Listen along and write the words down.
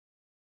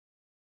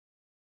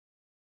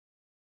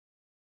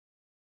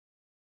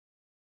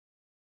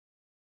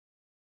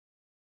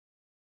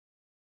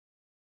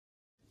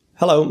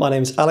Hello, my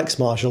name is Alex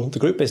Marshall, the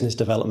Group Business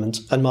Development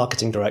and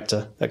Marketing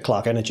Director at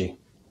Clarke Energy.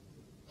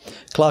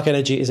 Clarke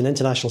Energy is an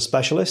international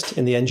specialist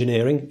in the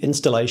engineering,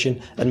 installation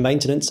and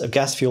maintenance of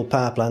gas-fueled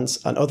power plants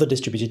and other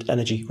distributed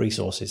energy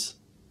resources.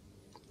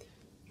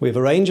 We have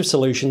a range of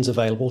solutions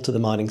available to the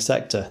mining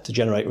sector to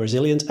generate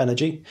resilient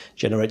energy,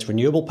 generate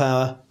renewable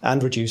power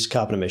and reduce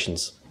carbon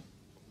emissions.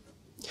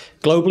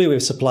 Globally, we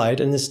have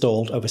supplied and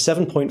installed over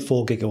 7.4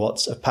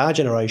 gigawatts of power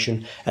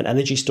generation and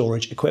energy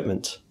storage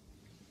equipment.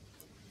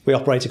 We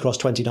operate across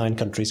 29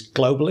 countries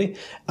globally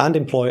and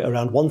employ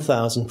around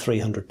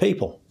 1,300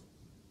 people.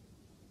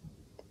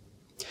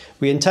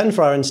 We intend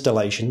for our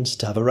installations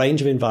to have a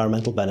range of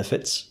environmental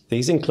benefits.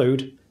 These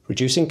include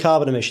reducing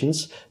carbon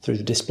emissions through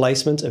the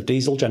displacement of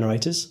diesel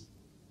generators,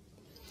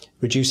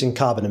 reducing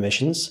carbon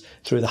emissions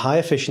through the high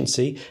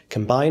efficiency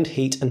combined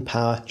heat and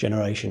power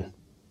generation,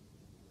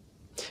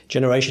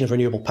 generation of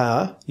renewable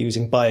power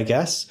using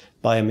biogas,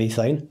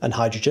 biomethane and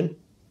hydrogen,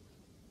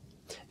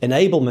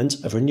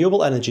 enablement of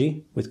renewable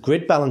energy with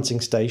grid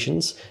balancing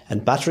stations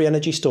and battery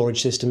energy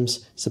storage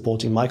systems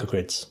supporting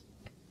microgrids.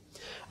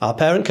 Our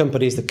parent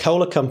company is the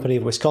Kohler Company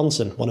of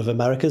Wisconsin, one of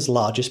America's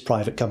largest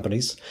private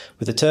companies,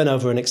 with a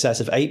turnover in excess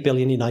of $8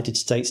 billion United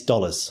States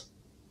dollars.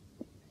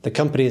 The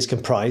company is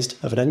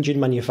comprised of an engine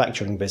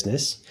manufacturing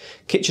business,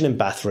 kitchen and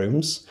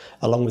bathrooms,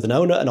 along with an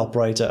owner and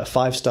operator of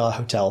five-star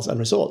hotels and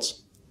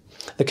resorts.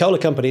 The Kohler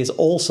Company is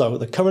also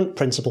the current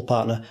principal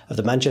partner of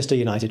the Manchester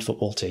United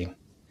football team.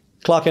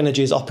 Clarke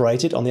Energy has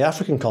operated on the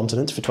African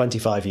continent for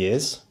 25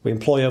 years. We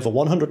employ over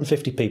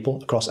 150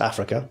 people across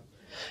Africa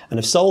and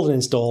have sold and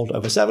installed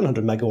over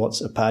 700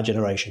 megawatts of power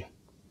generation.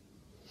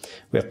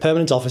 We have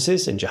permanent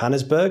offices in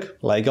Johannesburg,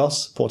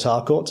 Lagos, Port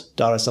Harcourt,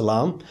 Dar es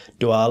Salaam,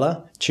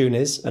 Douala,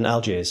 Tunis and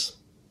Algiers.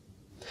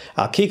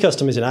 Our key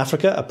customers in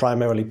Africa are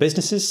primarily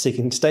businesses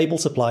seeking stable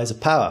supplies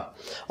of power,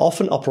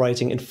 often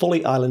operating in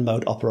fully island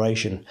mode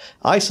operation,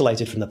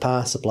 isolated from the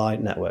power supply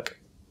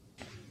network.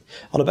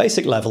 On a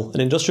basic level,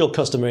 an industrial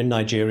customer in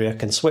Nigeria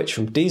can switch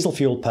from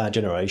diesel-fueled power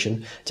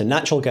generation to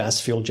natural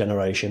gas-fueled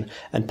generation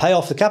and pay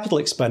off the capital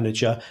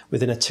expenditure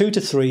within a 2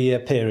 to 3 year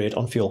period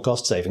on fuel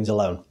cost savings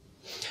alone.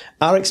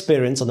 Our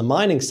experience on the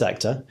mining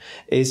sector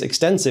is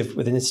extensive,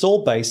 with an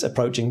installed base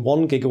approaching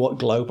 1 gigawatt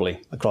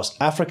globally across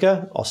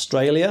Africa,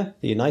 Australia,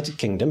 the United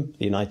Kingdom,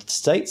 the United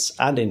States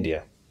and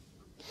India.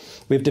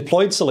 We have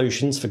deployed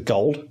solutions for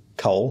gold,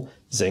 coal,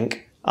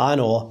 zinc, iron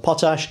ore,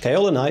 potash,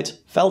 kaolinite,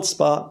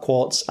 feldspar,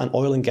 quartz and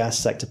oil and gas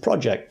sector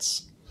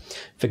projects,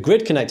 for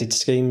grid-connected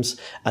schemes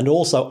and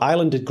also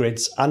islanded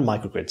grids and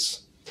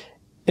microgrids.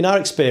 In our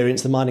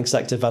experience, the mining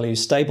sector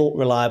values stable,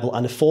 reliable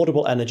and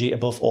affordable energy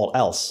above all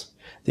else.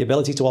 The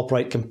ability to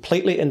operate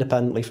completely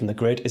independently from the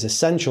grid is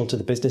essential to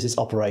the business's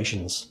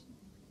operations.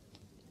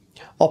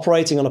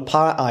 Operating on a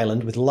power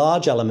island with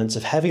large elements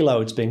of heavy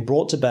loads being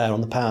brought to bear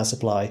on the power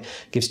supply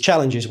gives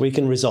challenges we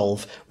can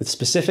resolve with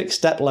specific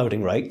step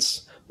loading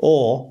rates,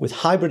 or with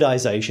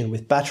hybridization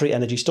with battery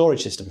energy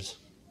storage systems.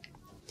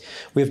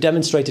 We have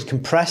demonstrated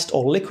compressed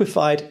or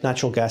liquefied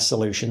natural gas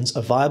solutions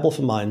are viable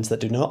for mines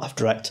that do not have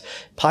direct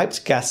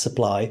piped gas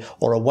supply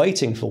or are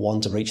waiting for one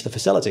to reach the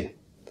facility.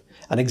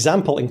 An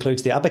example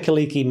includes the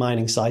Abakaliki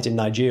mining site in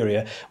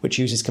Nigeria, which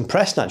uses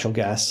compressed natural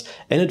gas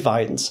in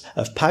advance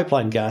of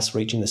pipeline gas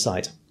reaching the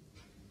site.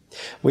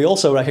 We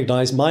also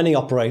recognise mining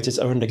operators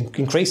are under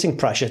increasing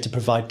pressure to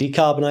provide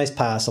decarbonised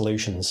power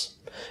solutions.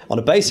 On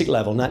a basic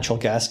level, natural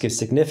gas gives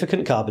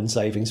significant carbon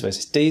savings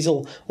versus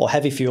diesel or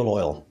heavy fuel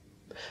oil.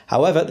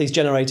 However, these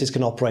generators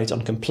can operate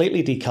on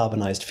completely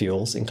decarbonised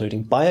fuels,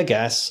 including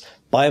biogas,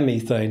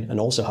 biomethane and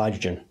also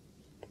hydrogen.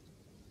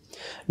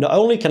 Not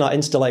only can our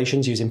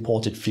installations use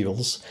imported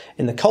fuels,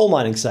 in the coal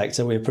mining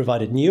sector we have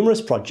provided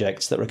numerous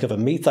projects that recover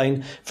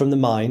methane from the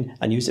mine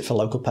and use it for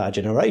local power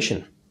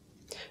generation.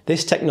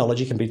 This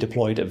technology can be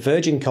deployed at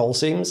virgin coal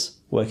seams,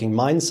 working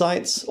mine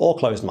sites or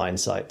closed mine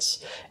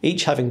sites,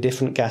 each having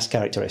different gas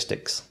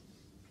characteristics.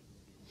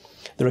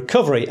 The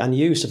recovery and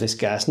use of this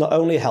gas not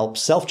only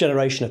helps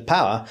self-generation of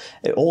power,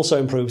 it also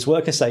improves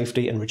worker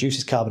safety and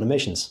reduces carbon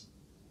emissions.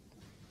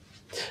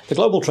 The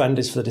global trend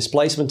is for the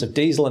displacement of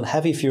diesel and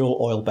heavy fuel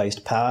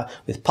oil-based power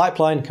with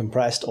pipeline,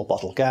 compressed or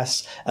bottled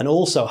gas, and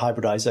also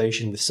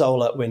hybridization with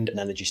solar, wind and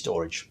energy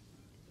storage.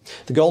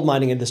 The gold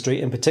mining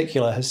industry in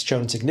particular has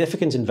shown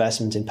significant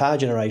investment in power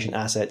generation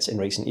assets in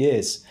recent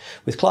years,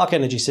 with Clarke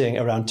Energy seeing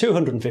around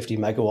 250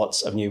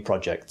 megawatts of new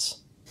projects.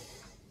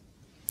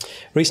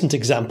 Recent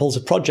examples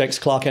of projects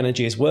Clarke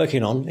Energy is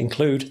working on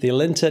include the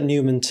Alinta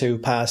Newman 2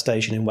 power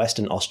station in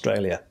Western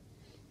Australia.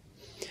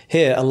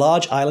 Here, a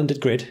large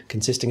islanded grid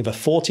consisting of a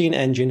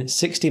 14-engine,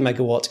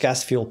 60-megawatt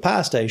gas-fueled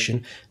power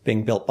station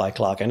being built by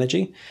Clarke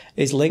Energy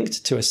is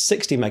linked to a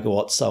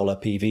 60-megawatt solar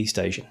PV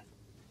station.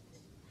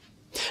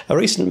 A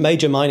recent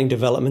major mining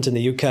development in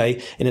the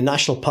UK in a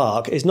national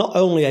park is not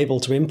only able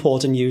to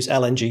import and use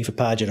LNG for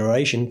power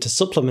generation to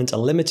supplement a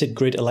limited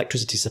grid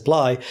electricity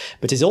supply,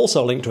 but is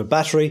also linked to a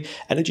battery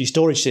energy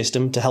storage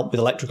system to help with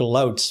electrical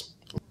loads.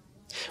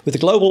 With the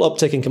global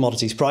uptick in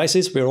commodities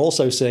prices, we are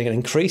also seeing an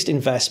increased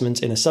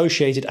investment in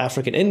associated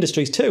African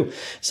industries too,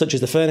 such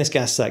as the furnace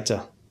gas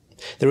sector.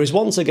 There is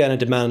once again a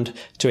demand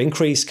to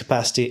increase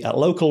capacity at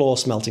local ore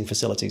smelting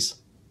facilities.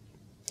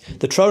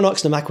 The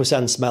Tronox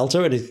Namaquasan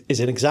smelter is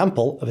an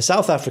example of a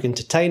South African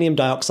titanium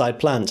dioxide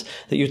plant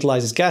that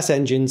utilises gas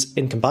engines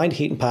in combined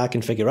heat and power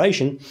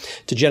configuration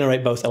to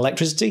generate both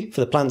electricity for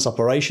the plant's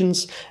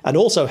operations and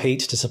also heat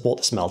to support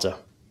the smelter.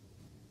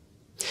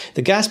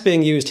 The gas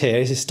being used here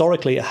is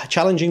historically a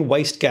challenging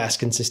waste gas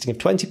consisting of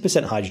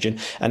 20% hydrogen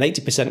and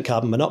 80%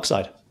 carbon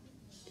monoxide.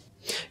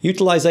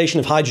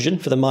 Utilisation of hydrogen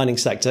for the mining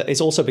sector is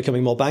also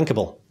becoming more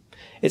bankable.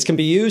 It can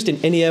be used in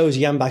INEO's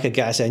Yambaca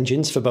gas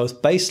engines for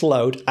both base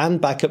load and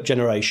backup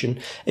generation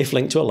if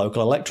linked to a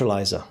local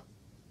electrolyser.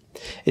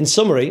 In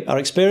summary, our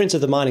experience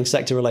of the mining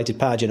sector related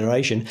power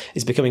generation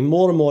is becoming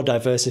more and more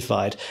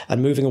diversified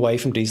and moving away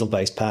from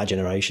diesel-based power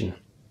generation.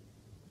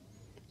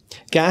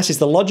 Gas is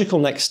the logical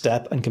next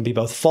step and can be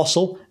both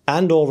fossil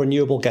and/or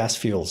renewable gas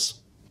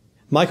fuels.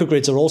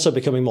 Microgrids are also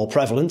becoming more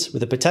prevalent,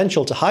 with the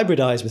potential to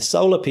hybridise with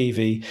solar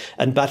PV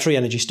and battery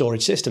energy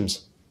storage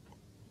systems.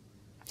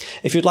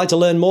 If you'd like to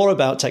learn more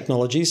about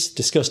technologies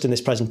discussed in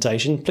this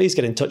presentation, please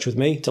get in touch with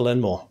me to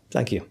learn more.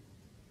 Thank you.